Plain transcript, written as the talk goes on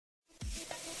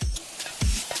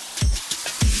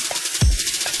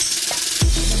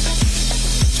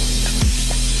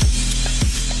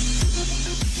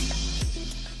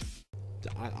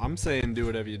I'm saying do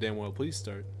whatever you damn well please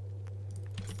start.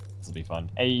 This will be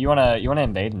fun. Hey, you wanna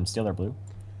invade and steal their blue?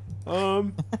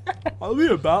 I'll be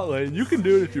a bot lane. You can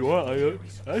do it if you want.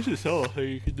 That's just all thing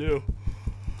you can do.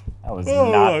 That was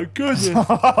not. not. My goodness.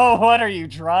 What are you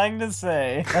trying to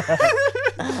say?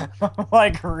 I'm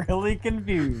like really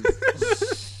confused.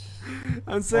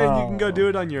 I'm saying you can go do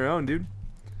it on your own, dude.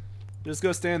 Just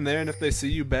go stand there, and if they see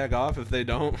you, back off. If they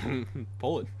don't,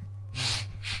 pull it.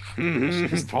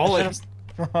 Pull it.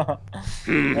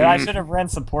 Yeah, I should have ran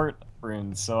support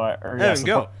runes, so Evan,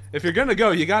 go. If you're gonna go,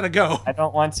 you gotta go. I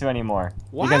don't want to anymore.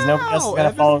 Wow, because nobody else is gonna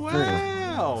Evan, follow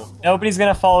wow. through. Nobody's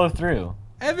gonna follow through.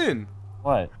 Evan.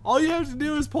 What? All you have to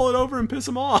do is pull it over and piss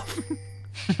them off.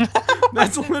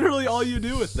 That's literally all you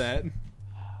do with that.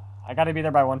 I gotta be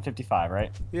there by 155,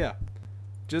 right? Yeah.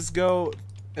 Just go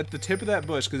at the tip of that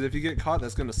bush, because if you get caught,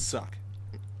 that's gonna suck.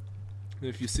 And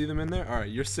if you see them in there, alright,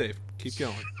 you're safe. Keep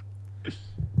going.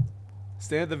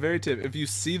 Stay at the very tip. If you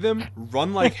see them,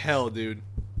 run like hell, dude.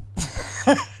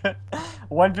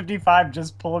 155,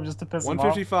 just pull him just to piss him off?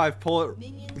 155, pull it.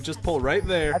 Just pull right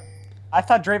there. I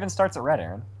thought Draven starts at red,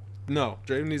 Aaron. No,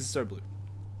 Draven needs to start blue.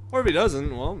 Or if he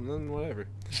doesn't, well, then whatever.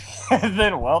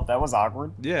 Then, well, that was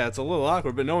awkward. Yeah, it's a little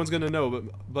awkward, but no one's gonna know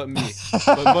but me.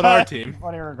 but our team.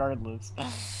 Funny regardless.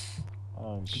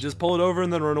 Oh, shit. Just pull it over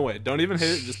and then run away. Don't even hit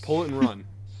it, just pull it and run.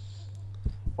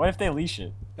 What if they leash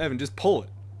it? Evan, just pull it.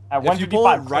 At if you pull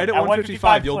it right at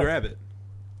 155, you'll grab it.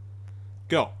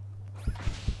 Go.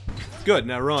 Good,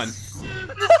 now run.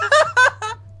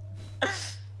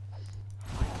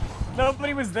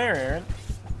 Nobody was there, Aaron.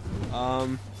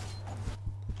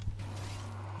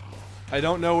 I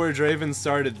don't know where Draven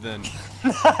started then.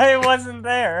 I wasn't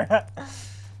there.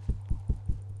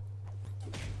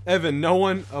 Evan, no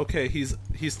one. Okay, he's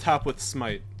top with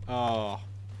smite. Oh.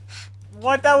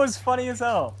 What? That was funny as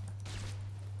hell.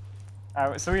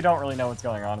 So we don't really know what's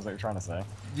going on, is what you're trying to say.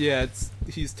 Yeah,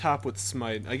 he's top with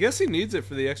smite. I guess he needs it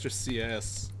for the extra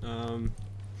CS.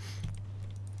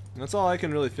 That's all I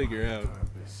can really figure out.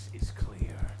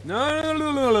 No.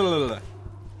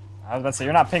 I was about to say,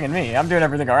 you're not pinging me. I'm doing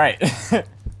everything alright.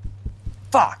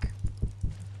 Fuck!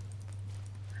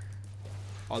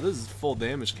 Oh, this is full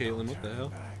damage, Caitlyn. What the hell?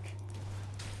 What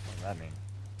does that mean?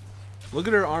 Look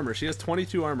at her armor. She has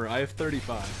 22 armor. I have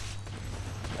 35.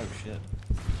 Oh, shit.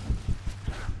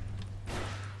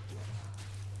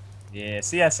 Yeah,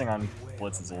 CSing on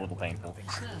Blitz is a little painful.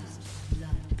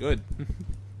 Good.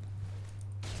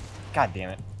 God damn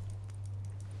it.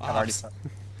 I've already started.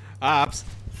 Ops.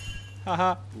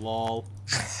 Haha. Lol.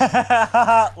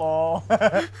 Lol. I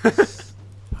am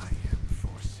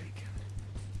forsaken.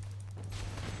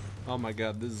 Oh my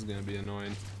god, this is gonna be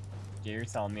annoying. Yeah, you're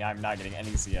telling me I'm not getting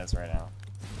any CS right now.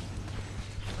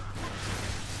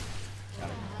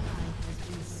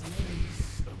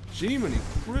 Jiminy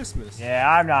Christmas. Yeah,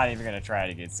 I'm not even gonna try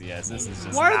to get CS. This is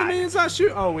just. Why are the minions not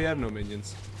shooting? Oh, we have no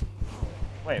minions.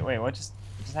 Wait, what just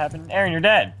happened? Aaron, you're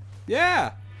dead.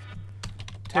 Yeah.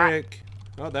 Tarek.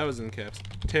 Oh, that was in caps.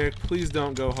 Tarek, please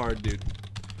don't go hard, dude.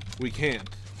 We can't.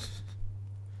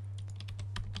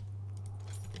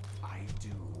 I do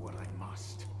what I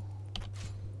must.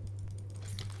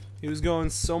 He was going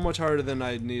so much harder than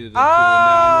I needed him to, and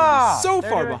now I'm so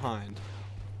far behind.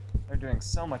 They're doing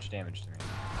so much damage to me.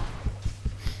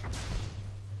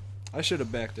 I should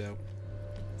have backed out.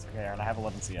 It's okay, Aaron. I have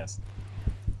 11 CS.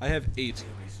 I have 8, There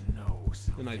is no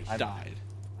and I died.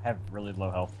 I have really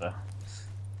low health though.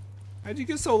 How'd you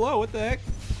get so low? What the heck?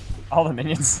 All the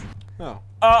minions. Oh.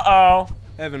 Uh-oh.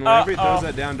 Evan, whenever he throws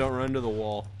that down, don't run to the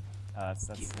wall. That's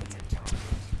I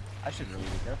should really be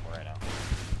careful right now.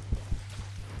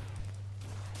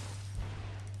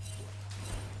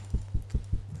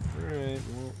 Alright,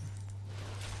 well.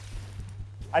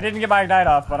 I didn't get my ignite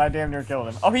off, but I damn near killed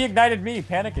him. Oh, he ignited me.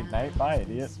 Panic ignite. Bye,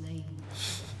 idiot.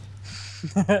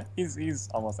 he's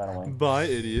almost out of lane. Bye,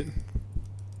 idiot.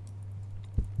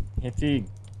 Fatigue.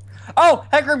 Oh,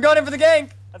 Hecarim going in for the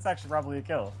gank. That's actually probably a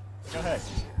kill. Go ahead.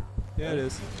 Yeah, it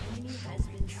is.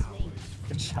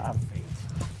 Good job.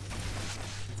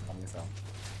 Funny as hell.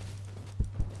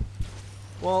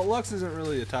 Well, Lux isn't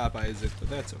really a top Isaac, but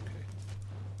that's okay.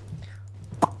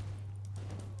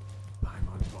 I'm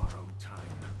on borrowed time.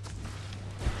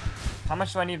 How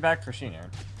much do I need back for Sheen,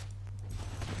 Aaron?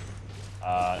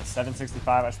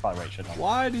 765. I should probably wait, shouldn't I?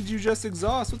 Why did you just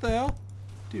exhaust? What the hell?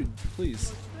 Dude,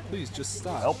 please. Please, just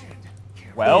stop.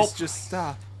 Well. Please, just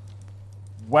stop.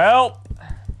 Well.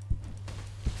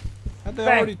 How'd they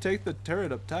already take the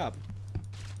turret up top?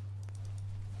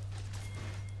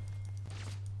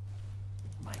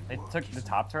 They took the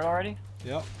top turret already?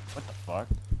 Yep. What the fuck?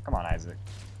 Come on, Isaac.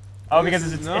 Oh,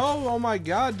 because it's no. Oh my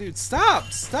god, dude!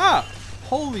 Stop! Stop!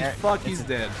 Holy fuck, he's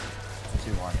dead. It's a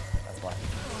 2-1. That's why.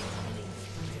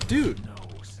 Dude,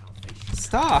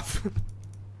 stop.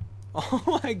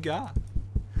 Oh my god.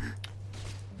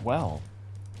 Well.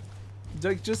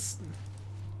 Like, just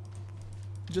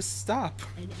stop.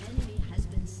 An enemy has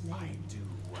been slain. I do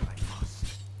what I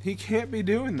must. He can't be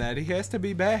doing that. He has to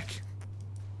be back.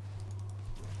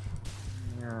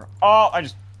 Oh, I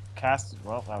just cast.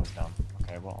 Well, that was dumb.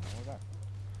 Okay, well,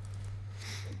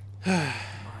 we're back.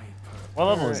 What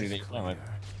level is he that you're playing with?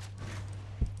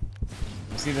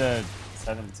 Was he the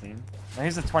 17? No,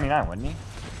 he's the 29, wasn't he?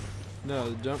 No,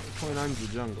 29's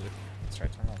the jungler. That's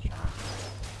right, 29.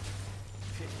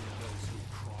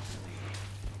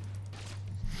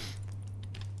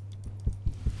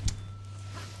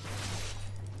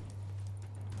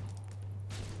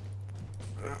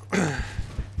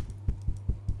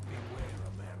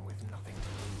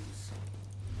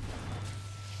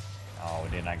 Oh,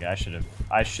 didn't I should have.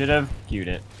 I should have queued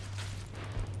it.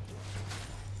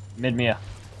 Mid Mia.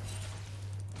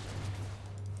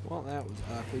 Well, that was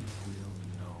awkward.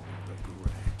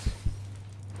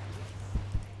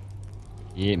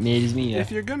 It mid Mia. If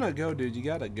you're gonna go, dude, you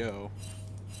gotta go.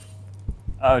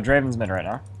 Oh, Draven's mid right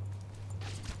now.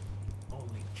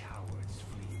 Only cowards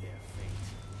flee their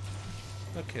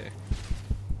fate. Okay.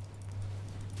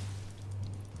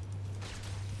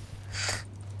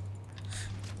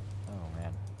 Oh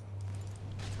man.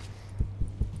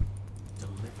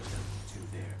 Deliver them to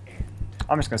their end.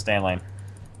 I'm just gonna stay in lane.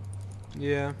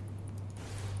 Yeah.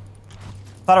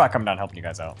 Thought about coming down and helping you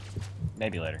guys out.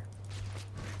 Maybe later.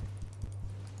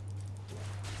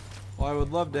 Well, I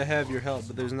would love to have your help,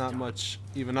 but there's not much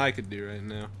even I could do right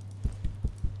now.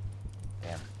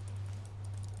 Damn.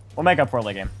 We'll make up for it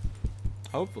late game.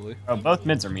 Hopefully. Oh, both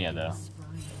mids are Mia though.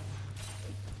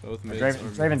 Both mids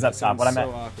Draven's up top. What I meant.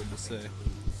 So awkward to say.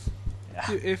 Yeah.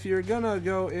 Dude, if you're gonna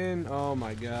go in, oh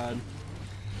my god.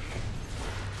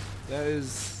 That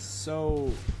is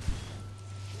so...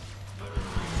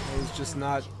 That is just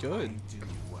not good. Do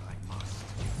what I must.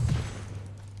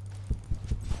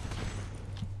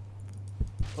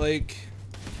 Like,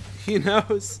 he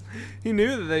knows, he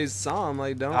knew that they saw him,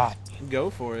 like, don't go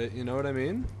for it, you know what I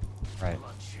mean? Right.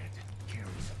 Bloodshed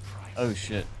carries a price. Oh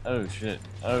shit. Oh shit.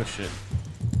 Oh shit.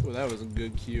 Oh, that was a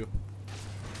good cue.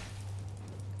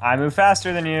 I move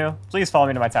faster than you. Please follow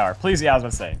me to my tower. Please, yeah, I was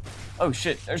about to say. Oh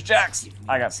shit, there's Jax.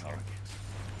 I got snared.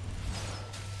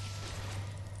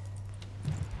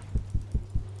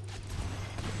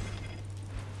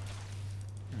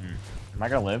 Am I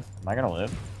gonna live? Am I gonna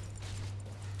live?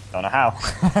 Don't know how.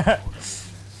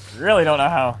 Really don't know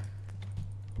how.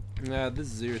 Nah,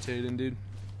 this is irritating, dude.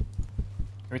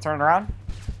 Can we turn it around?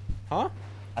 Huh?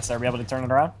 I said, are we able to turn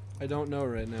it around? I don't know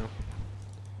right now.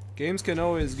 Games can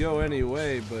always go any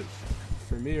way, but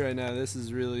for me right now, this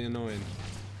is really annoying.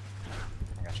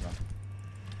 I got you,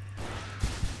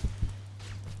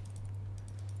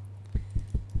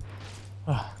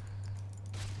 man.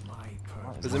 My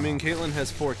purpose. Does it mean Caitlyn has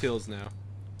 4 kills now?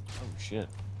 Oh shit.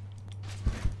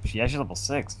 She actually level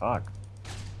 6, fuck.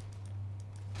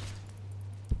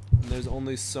 And there's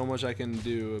only so much I can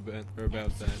do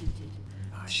about that.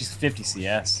 She's 50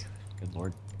 CS. Good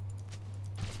lord.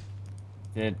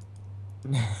 Dude.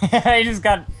 I just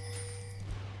got...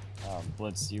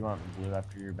 Blitz, do you want blue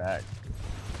after your back?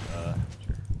 Sure.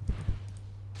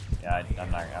 Yeah,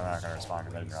 I'm not gonna respond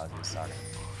because I didn't realize he was talking.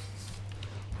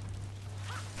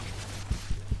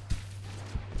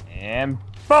 And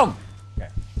boom! Okay.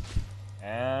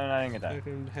 And I didn't get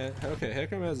that. Okay,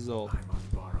 Hecarim has his ult. I'm on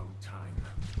borrowed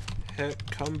time.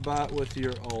 Come bot with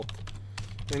your ult.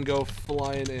 And go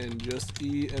flying in. Just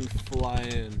E and fly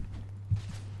in.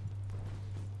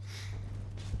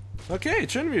 Okay,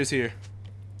 Trinimir's here.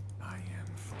 I am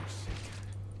forsaken.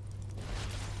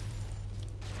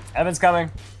 Evan's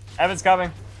coming. Evan's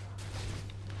coming.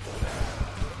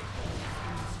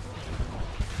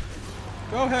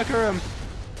 Go, Hecarim.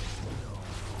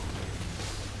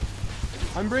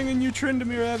 I'm bringing you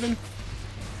Trindamere, Evan.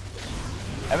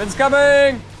 Evan's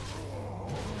coming!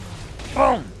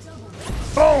 Boom!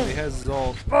 Boom! He has his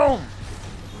ult. Boom!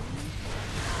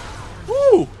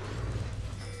 Woo!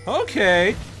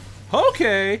 Okay.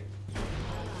 Okay.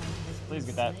 Please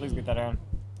get that. Please get that, Aaron.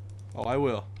 Oh, I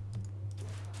will.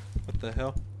 What the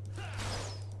hell?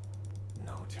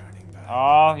 No turning back.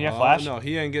 Oh, yeah, flash. No,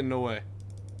 he ain't getting away.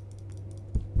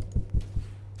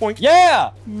 Boink.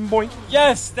 Yeah! Boink.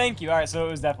 Yes, thank you. Alright, so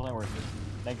it was definitely worth it.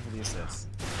 Thank you for the assist.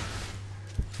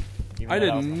 Even I though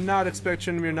did that was- not expect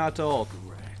Trindamere not to ult.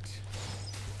 Correct.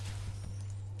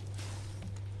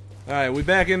 Alright, we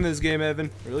back in this game, Evan.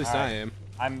 Or at least All right. I am.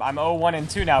 I'm 0-1 and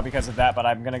 2 now because of that, but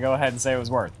I'm gonna go ahead and say it was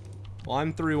worth. Well,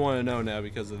 I'm 3-1-0 now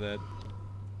because of that.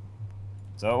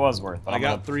 So it was worth. I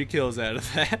got 3 kills out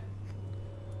of that.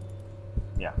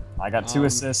 Yeah, I got 2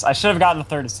 assists. I should have gotten the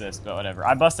 3rd assist, but whatever.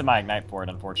 I busted my ignite for it,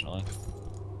 unfortunately.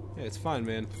 Yeah, it's fine,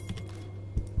 man.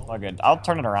 All good. I'll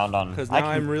turn it around on. Because now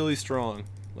I'm really strong.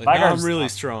 Like, now I'm really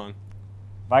strong.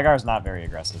 Vygar's not very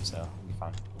aggressive, so it'll be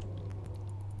fine.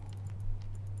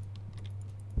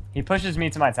 He pushes me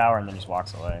to my tower and then just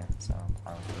walks away, so I'm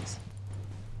fine with this.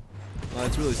 Well,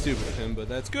 that's really stupid of him, but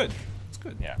that's good. It's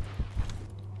good. Yeah.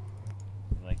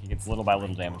 Like, he gets little by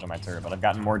little damage on my turret, but I've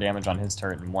gotten more damage on his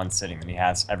turret in one sitting than he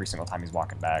has every single time he's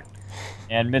walking back.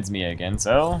 And mid's me again,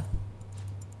 so...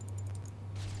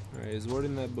 Alright, he's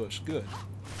warding that bush. Good.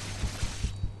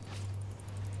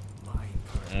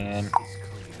 And...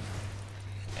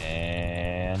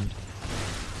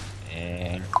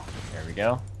 There we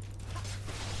go.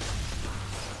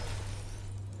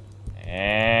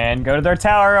 And go to their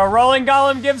tower. A rolling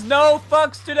golem gives no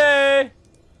fucks today!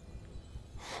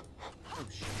 Oh,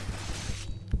 shit.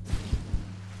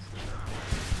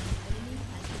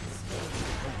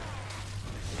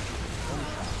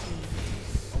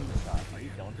 Are you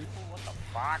killing people? What the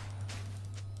fuck?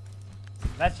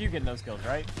 That's you getting those kills,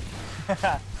 right?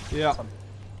 Yeah.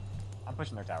 I'm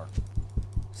pushing their tower.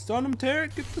 Stun him,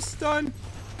 Tarek. Get the stun.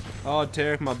 Oh,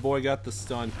 Tarek, my boy, got the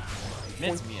stun.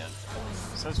 Miss me.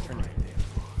 So's Trinity.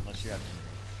 Unless you have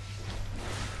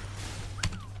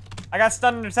Trinity. I got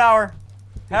stunned in the tower.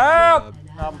 Help! job.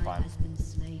 No, I'm fine.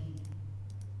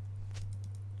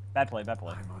 Bad play, bad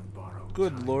play.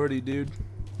 Good lordy, dude.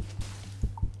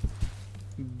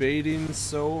 Baiting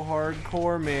so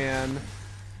hardcore, man.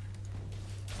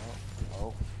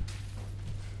 Oh.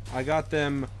 I got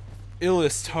them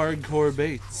illest hardcore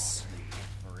baits.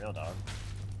 For real, dog.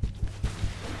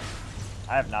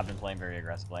 I have not been playing very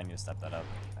aggressively. I need to step that up.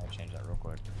 I gotta change that real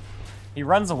quick. He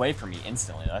runs away from me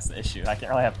instantly. That's the issue. I can't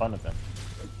really have fun with him.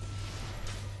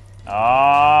 Oh!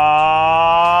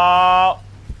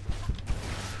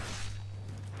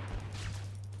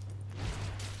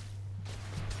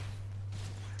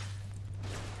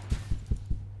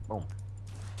 Boom.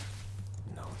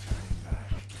 No turning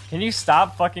back. Can you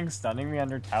stop fucking stunning me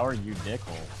under tower, you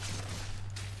dickhole?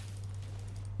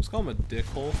 Let's call him a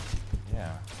dickhole.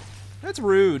 Yeah. That's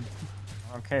rude.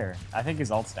 I don't care. I think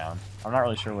his ult's down. I'm not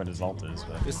really sure what his ult is,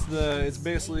 but... It's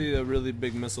basically a really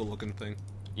big missile looking thing.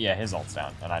 Yeah, his ult's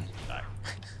down, and I die.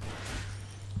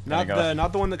 Not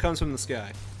the one that comes from the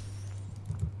sky.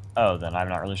 Oh, then I'm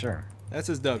not really sure. That's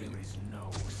his W. There is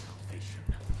no salvation.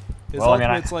 His Well, I mean,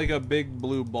 ultimate's like a big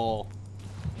blue ball.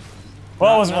 Well,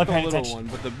 I Not- wasn't not really paying the little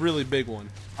attention. one, but the really big one.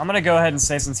 I'm gonna go ahead and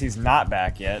say since he's not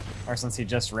back yet, or since he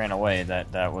just ran away,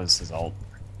 that was his ult.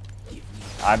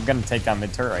 I'm gonna take down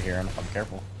mid turret right here, and if I'm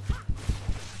careful.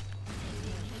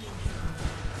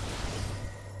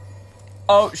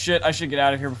 Oh shit! I should get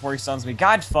out of here before he stuns me.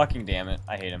 God fucking damn it!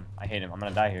 I hate him. I hate him. I'm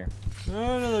gonna die here.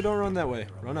 No, don't run that way.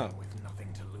 Run up. With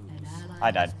nothing to lose. I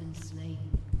died.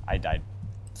 I died.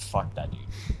 Fuck that dude.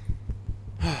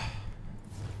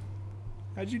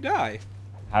 How'd you die?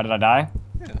 How did I die?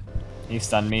 Yeah. He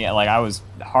stunned me. Like I was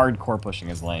hardcore pushing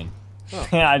his lane. Oh.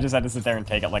 I just had to sit there and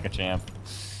take it like a champ.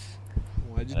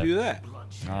 Why'd you do that?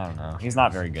 I don't know. He's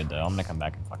not very good though. I'm gonna come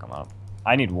back and fuck him up.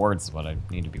 I need wards is what I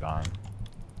need to be behind.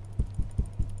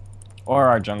 Or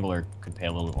our jungler could pay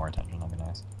a little bit more attention. That'd be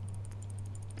nice.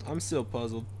 I'm still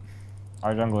puzzled.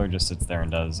 Our jungler just sits there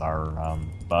and does our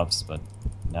buffs, but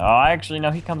no, actually no.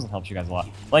 He comes and helps you guys a lot.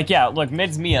 Like yeah, look,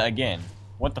 mid's Mia again.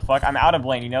 What the fuck? I'm out of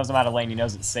lane. He knows I'm out of lane. He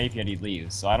knows it's safe, yet he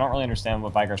leaves. So I don't really understand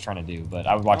what Vygar's trying to do, but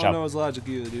I would watch I don't out. know his logic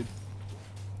either, dude.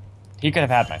 He could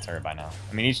have had my turret by now.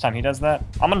 I mean, each time he does that,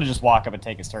 I'm gonna just walk up and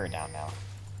take his turret down now.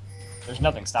 There's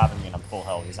nothing stopping me and I'm full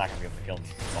health. He's not gonna be able to kill me.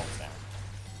 His ult's down.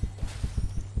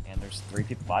 And there's 3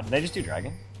 people bot. Did they just do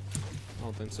dragon? I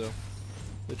don't think so.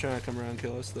 They're trying to come around and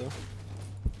kill us, though. You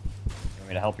want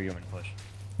me to help or you want me to push?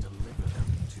 Deliver them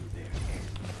to their end.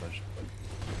 I'm gonna push.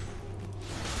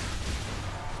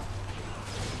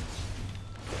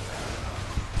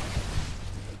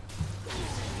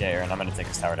 Yeah, Aaron, I'm gonna take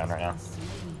his tower down right now.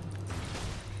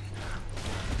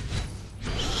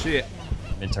 Shit.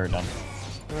 Mid turret done.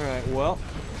 Alright, well.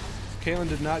 Caitlyn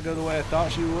did not go the way I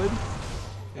thought she would.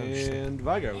 And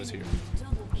Vygar was here.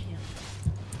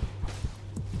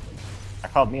 I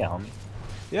called Mia, homie.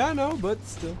 Yeah, I know, but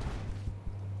still.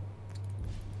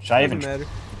 Should I Doesn't even matter.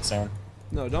 this Aaron?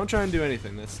 No, don't try and do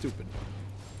anything. That's stupid.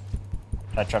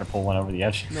 Should I try to pull one over the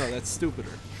edge? No, that's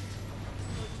stupider.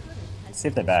 Let's see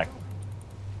if they back.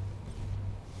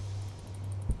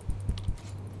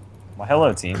 Well,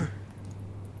 hello, team.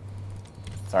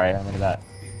 Sorry, look at that.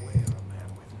 Beware a man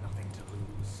with nothing to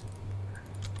lose.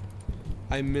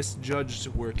 I misjudged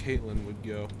where Caitlyn would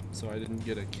go, so I didn't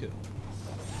get a kill.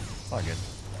 It's all good.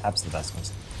 App's the best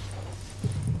ones.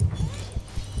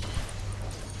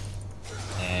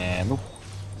 And boop.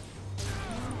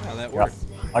 Wow, that Yeah. worked.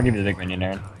 I'll give you the big minion,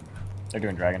 Aaron. They're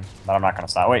doing dragon, but I'm not gonna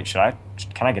stop. Wait, should I?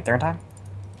 Can I get there in time?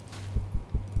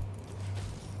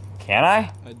 Can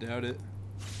I? I doubt it.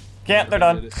 Can't. They're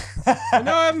Never done. did it.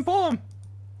 No, I haven't pulled him.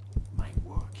 My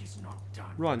work is not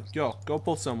done. Run, go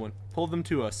pull someone. Pull them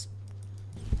to us.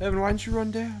 Evan, why didn't you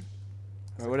run down?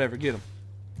 Alright, whatever, get him.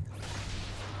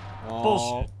 Oh.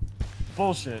 Bullshit.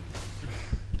 Bullshit.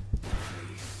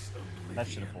 That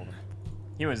should have pulled him.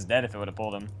 He was dead if it would have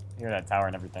pulled him. He had that tower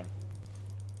and everything.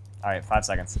 Alright, 5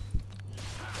 seconds.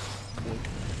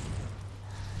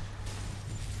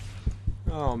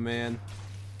 Oh man.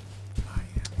 I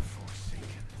am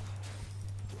forsaken.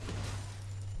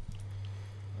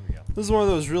 There we go. This is one of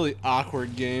those really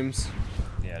awkward games.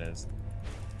 Yeah, it is.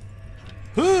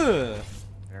 Huh.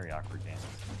 Very awkward game.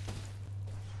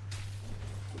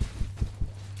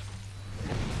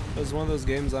 This is one of those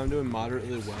games I'm doing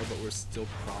moderately well, but we're still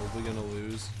probably gonna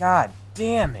lose. God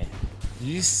damn it.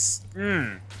 You It's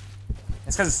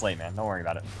because it's late, man. Don't worry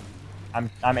about it. I'm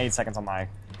 8 seconds on my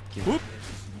Q. Whoop.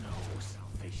 No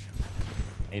salvation.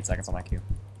 8 seconds on my Q.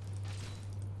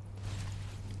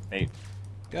 8.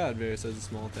 God, Varus has a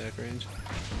small attack range.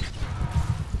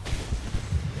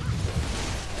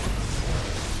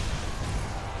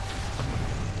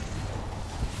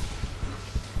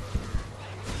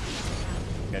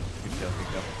 Good kill, good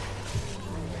kill.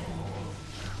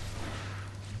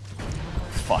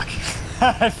 Fuck.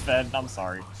 I fed. I'm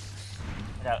sorry.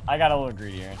 I got a little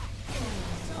greedy here.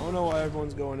 I don't know why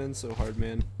everyone's going in so hard,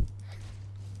 man.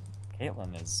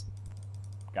 Caitlyn has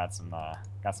got some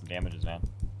damages, man.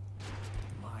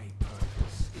 My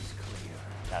purpose is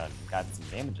clear. Got some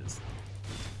damages.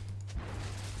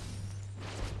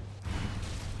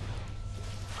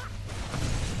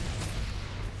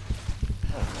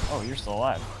 Oh, you're still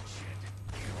alive.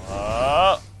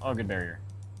 Oh, good barrier.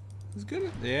 He's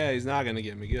good. Yeah, he's not gonna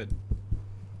get me good.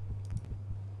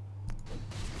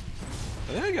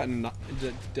 I think I got.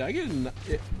 Did I get?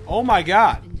 Oh my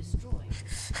god! Been destroyed.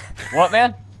 What,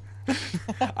 man?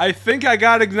 I think I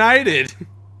got ignited.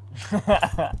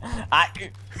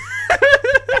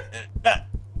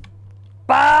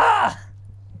 Bah!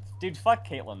 Dude, fuck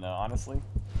Caitlyn though, honestly.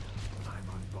 I'm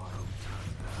on borrowed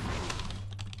time.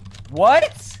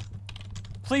 What?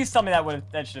 Please tell me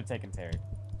that should have taken Terry.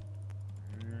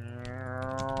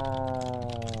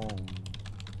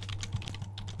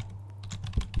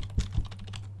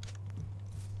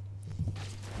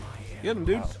 Get him,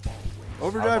 dude.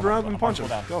 Overdrive, run up, and punch him. Cool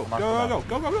down. Go, Come on, go, cool go, down.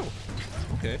 go, go, go, go.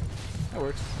 Okay, that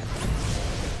works.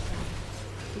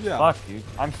 Good job. Fuck, dude.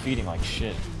 I'm feeding like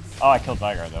shit. Oh, I killed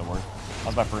Vigar though. That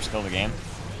was my first kill of the game.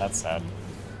 That's sad.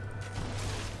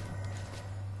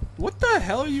 What the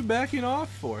hell are you backing off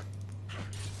for?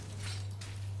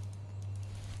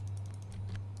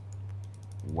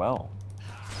 Well,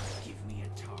 Give me a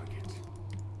target.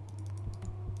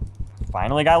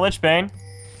 finally got Lich Bane.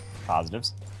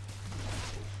 Positives.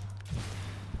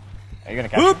 Are you gonna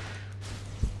catch Whoop! him?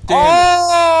 Damn it.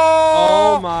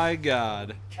 Oh! Oh my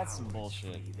god. That's some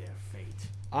bullshit. Be their fate.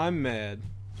 I'm mad.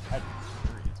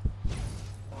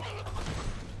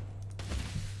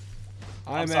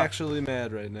 I'm sorry. actually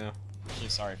mad right now. Actually,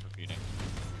 sorry for feeding.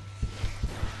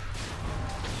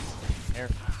 Here.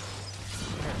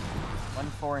 1,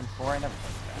 4, and 4. I never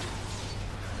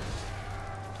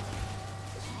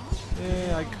played that.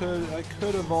 Yeah, I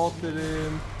could have ulted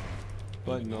him,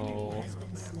 but no. Has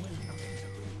been slain.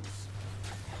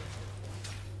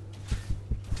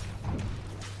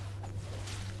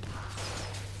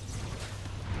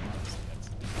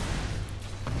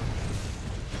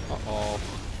 Uh-oh.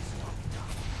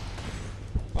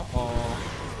 Uh-oh.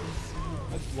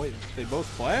 Wait, they both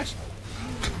flashed?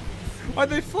 Why'd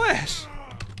they flash?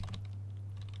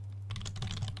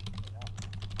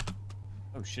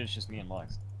 Oh shit, it's just me and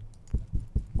Lux.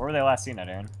 Where were they last seen at,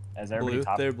 Aaron? As everybody Blue,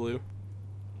 top? they're blue. Yeah,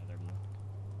 they're blue.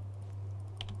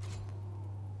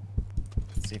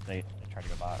 Let's see if they try to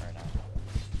go bot right now.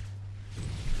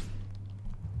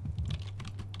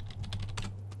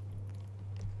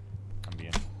 I'm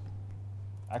being.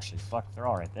 Actually, fuck, they're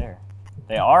all right there.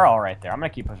 They are all right there. I'm gonna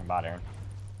keep pushing bot, Aaron.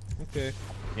 Okay.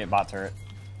 Get bot turret.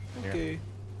 Here. Okay.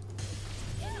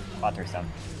 Bot turret's down.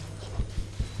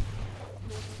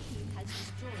 Your team has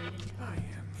destroyed a I turret.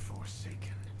 am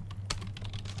forsaken.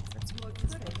 Your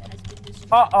turret has been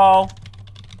destroyed. Uh-oh.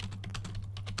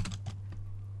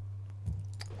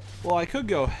 Well, I could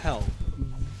go hell.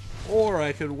 Or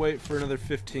I could wait for another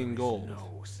 15 gold.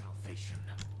 No salvation.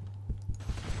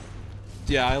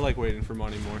 Yeah, I like waiting for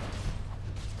money more.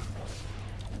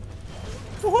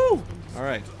 Woohoo!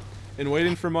 Alright. In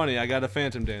waiting for money, I got a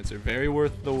Phantom Dancer. Very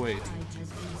worth the wait.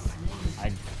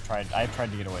 I tried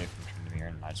to get away from Trinity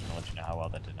and I just want to let you know how well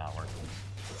that did not work.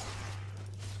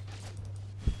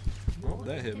 Oh,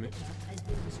 that hit me.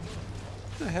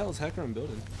 What the hell is Hecarim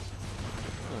building?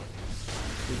 Oh.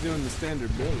 He's doing the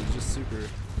standard build. It's just super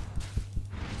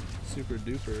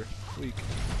duper weak.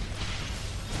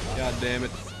 God damn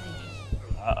it.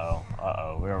 Uh-oh.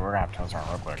 We're gonna have to turn this around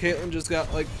real quick. Caitlyn just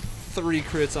got like 3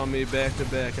 crits on me back to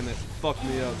back, and that fucked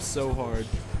me up so hard.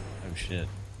 Oh shit.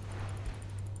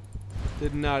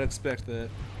 Did not expect that.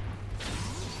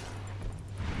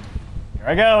 Here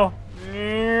I go.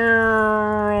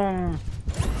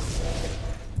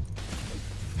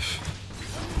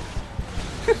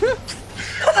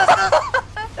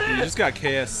 You just got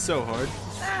KS so hard.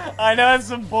 I know that's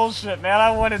some bullshit, man. I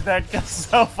wanted that kill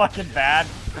so fucking bad.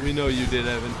 We know you did,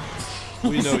 Evan.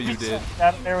 We know you did.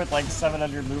 Out there with like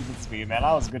 700 movement speed, man.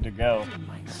 I was good to go.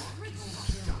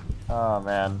 Oh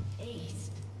man.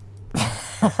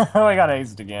 I got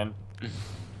aced again.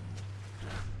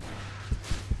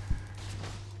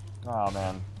 Oh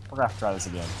man. We're gonna have to try this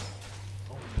again.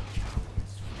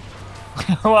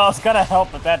 Well, it's gonna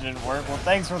help, but that didn't work. Well,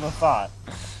 thanks for the thought.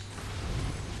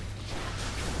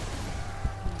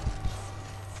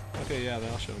 Okay, yeah,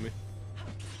 that'll show me.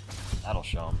 That'll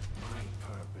show him. My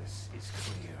purpose is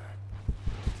clear.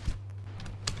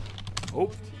 Oh.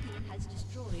 Team has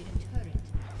destroyed a turret.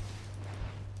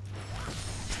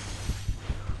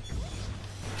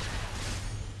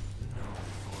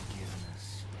 Forgiveness.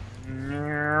 I don't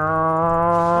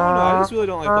know, I just really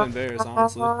don't like playing Varus,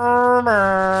 honestly.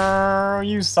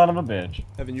 You son of a bitch.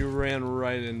 Evan, you ran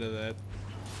right into that.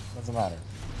 Doesn't matter.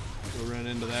 You ran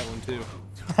into that one too.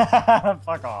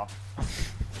 Fuck off.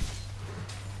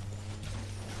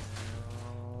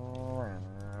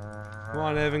 Come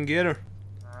on, Evan, get her.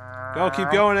 Go, keep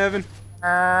going, Evan.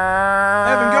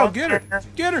 Evan, go, get her.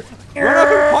 Get her. Run up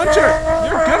and punch her.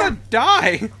 You're gonna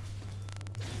die.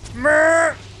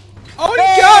 Oh,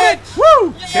 you got it.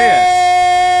 Woo.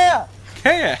 Yeah!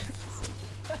 KS.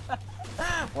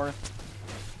 Worth.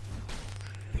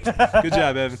 Good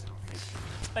job, Evan.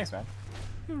 Thanks, man.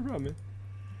 Good run, man.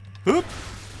 Hoop.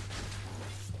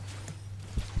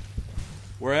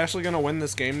 We're actually gonna win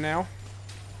this game now.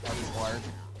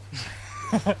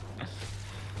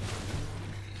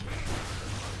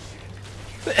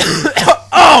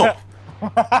 Oh!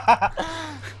 Are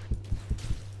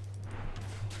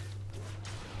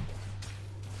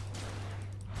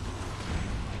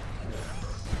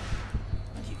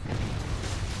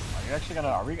you actually gonna?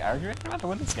 Are you actually about to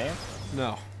win this game?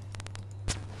 No.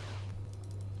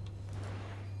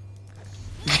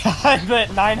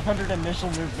 That 900 initial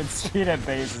movement speed at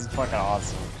base is fucking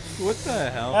awesome. What the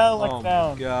hell? Oh, look oh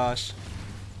down. my gosh.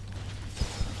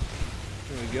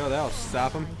 There we go. That'll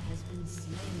stop him.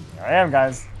 Here I am,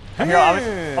 guys. I'm here.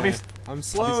 I'll be. I'm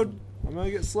slowed. I'm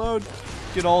gonna get slowed.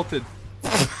 Get ulted.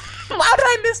 How did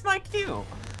I miss my cue?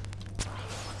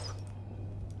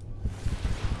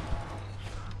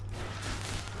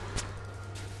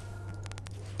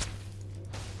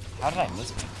 How did I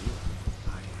miss my cue?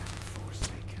 I am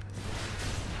forsaken.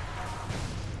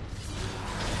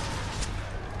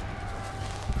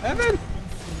 Evan!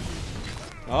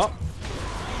 Oh.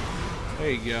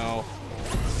 There you go.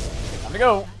 Time to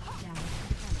go.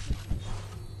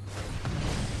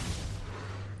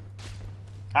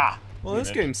 Ah. Well, this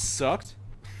game sucked.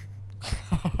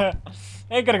 It could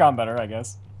have gone better, I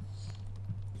guess.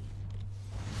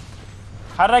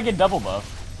 How did I get double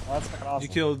buff? Oh, that's fucking awesome.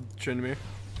 You killed Tryndamere.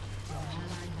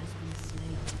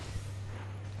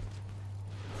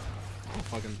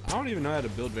 I don't even know how to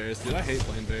build Varus, dude. I hate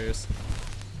playing Varus.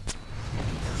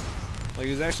 Like,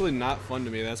 he's actually not fun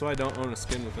to me. That's why I don't own a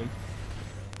skin with him.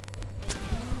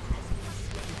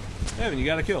 Evan, you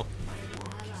got a kill.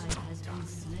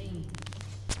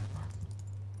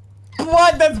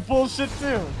 What? That's bullshit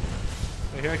too.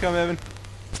 Hey, here I come, Evan.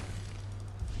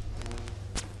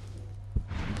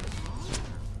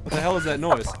 What the hell is that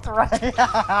noise? Right.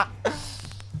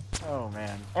 Oh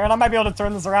man. Aaron, I might be able to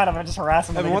turn this around if I just harass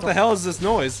him. Evan, what the hell is this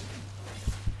noise?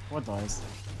 What noise?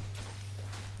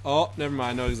 Oh, never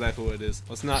mind. I know exactly what it is.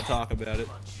 Let's not talk about it.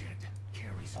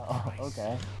 Oh,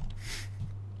 okay.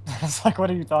 It's like,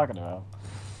 what are you talking about?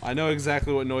 I know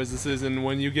exactly what noise this is, and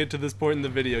when you get to this point in the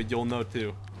video, you'll know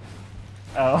too.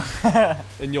 Oh.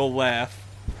 And you'll laugh.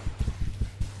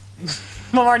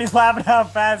 I'm already laughing how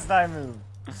fast I move.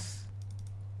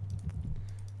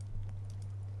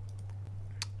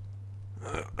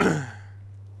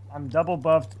 I'm double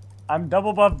buffed. I'm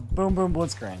double buffed. Boom, boom,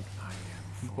 blitzcrank. I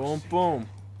am Boom, boom.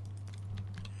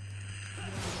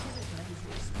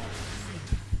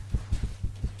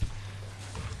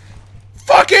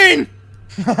 Fucking!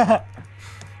 I'm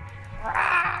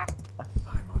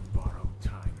on borrowed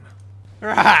time.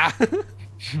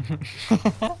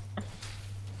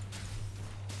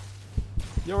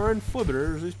 Your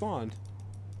inhibitors respawned.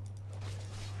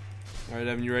 Alright,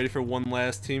 Evan, you ready for one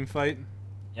last team fight?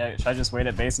 Yeah, should I just wait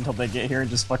at base until they get here and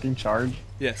just fucking charge?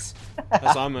 Yes. That's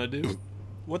what I'm gonna do.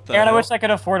 What the Aaron, I hell? wish I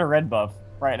could afford a red buff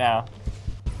right now.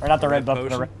 Or not the red buff, but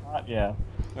potion? a red pot, yeah.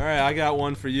 Alright, I got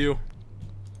one for you.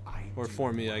 I Or do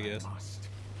for me, what I guess. must.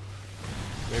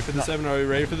 Ready for this, Evan? Are we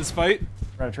ready for this fight?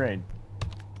 We're gonna trade.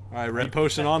 Alright, red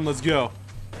potion on, let's go.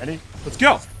 Ready? Let's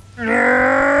go!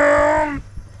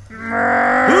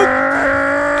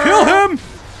 Kill him!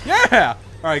 Yeah!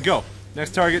 Alright, go.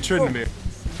 Next target, Tridimir.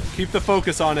 Keep the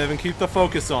focus on, Evan. Keep the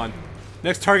focus on.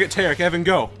 Next target, Tarek. Evan,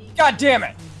 go. God damn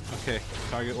it! Okay,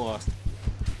 target lost.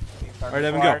 Target Alright,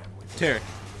 Evan, go. acquired. Tarek.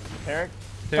 Tarek?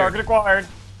 Tarek. Target acquired.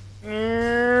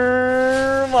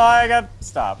 I got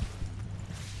stop.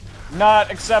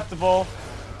 Not acceptable.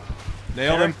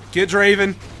 Nailed him. Tarek. Get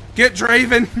Draven. Get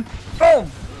Draven. Boom!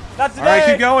 Not today! Alright,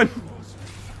 keep going.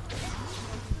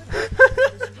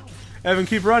 Evan,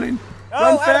 keep running.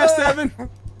 Run fast, Evan.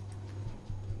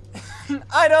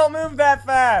 I don't move that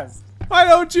fast. Why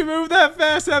don't you move that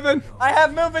fast, Evan? I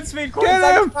have movement speed, Quints. Get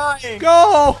I'm him. trying.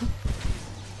 Go.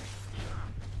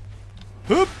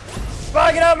 Hoop.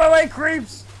 Fuck, get out of my way,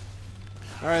 creeps.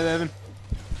 Alright, Evan.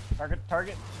 Target,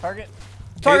 target, target.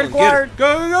 Caitlin, Target get acquired. her.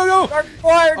 Go, go, go, go. Target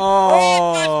acquired.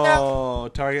 Oh,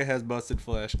 target has busted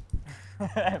flash.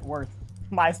 Worth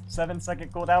my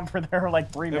 7-second cooldown for their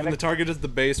like 3 Evan, the minutes. target is the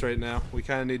base right now. We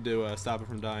kind of need to stop it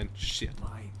from dying. Shit.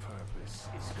 My purpose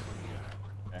is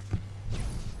clear.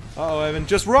 Uh-oh, Evan.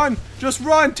 Just run! Just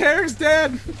run! Tarek's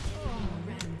dead!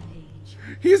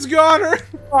 He's got her!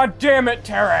 God damn it,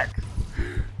 Tarek.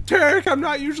 Tarek, I'm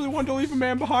not usually one to leave a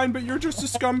man behind, but you're just a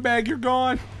scumbag. You're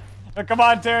gone. Come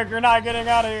on, Tarek, you're not getting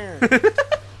out of here.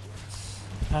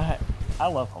 I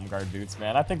love home guard boots,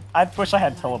 man. I wish I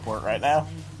had teleport right now.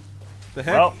 The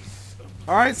heck? Well,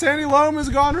 Alright, Sandy Loam is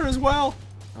goner as well.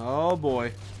 Oh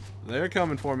boy. They're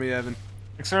coming for me, Evan.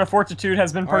 Exert of Fortitude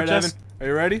has been Alright, Evan. purchased. Are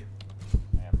you ready?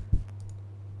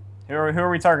 Who are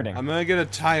we targeting? I'm gonna get a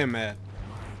Tiamat.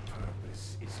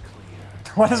 Purpose is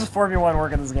clear. What does a 4v1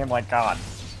 work in this game like God?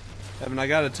 Evan, I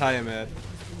got a Tiamat.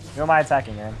 Who am I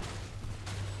attacking, Aaron?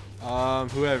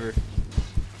 Whoever.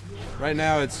 Right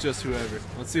now, it's just whoever.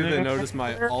 Let's see if they notice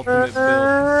my ultimate build.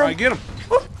 Alright, get him!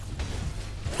 Get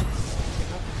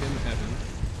him,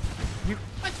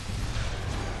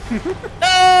 Evan. No,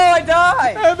 I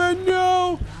died! Evan,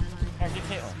 no! Aaron, get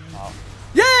Caitlyn. Oh,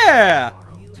 Yeah!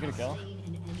 you gonna kill?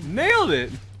 Nailed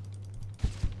it!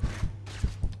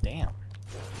 Damn.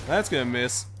 That's gonna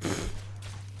miss.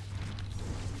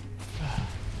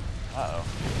 Uh-oh.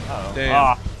 Uh-oh.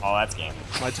 Damn. Oh, that's game.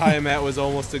 My Tiamat was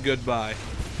almost a goodbye.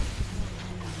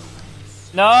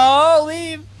 No,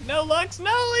 leave! No, Lux,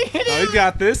 no, leave! Oh, he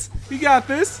got this. He got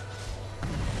this.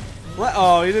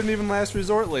 Oh, he didn't even last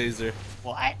resort laser.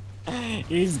 What?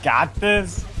 He's got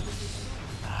this?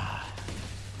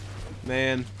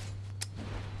 Man.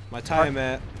 My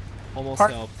Tiamat almost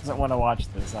Part helped. doesn't want to watch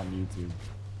this on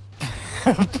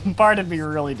YouTube. Part of me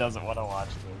really doesn't want to watch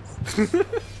this.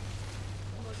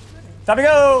 Time to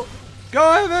go! Go,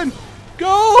 Evan!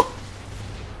 Go!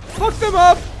 Fuck them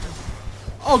up!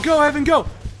 Oh, go, Evan, go!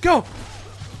 Go!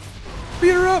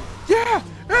 Beat her up! Yeah!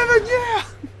 Evan, yeah!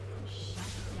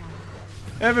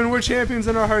 Evan, we're champions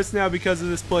in our hearts now because of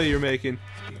this play you're making.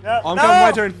 No, I'm no! coming,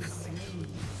 my turn.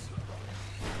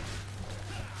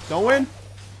 Don't win?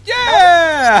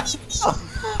 Yeah!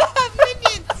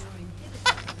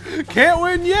 Can't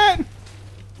win yet!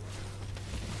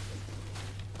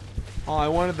 Oh, I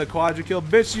wanted the quadra kill.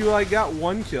 Bitch, you like got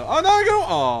one kill. Oh, no, I go.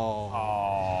 Oh.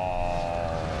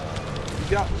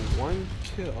 You got one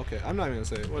kill. Okay, I'm not even gonna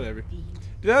say it. Whatever. Dude,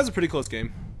 that was a pretty close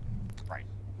game. Right.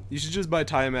 You should just buy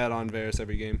Tiamat on Varus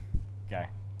every game. Okay.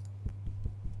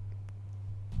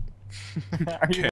 Are you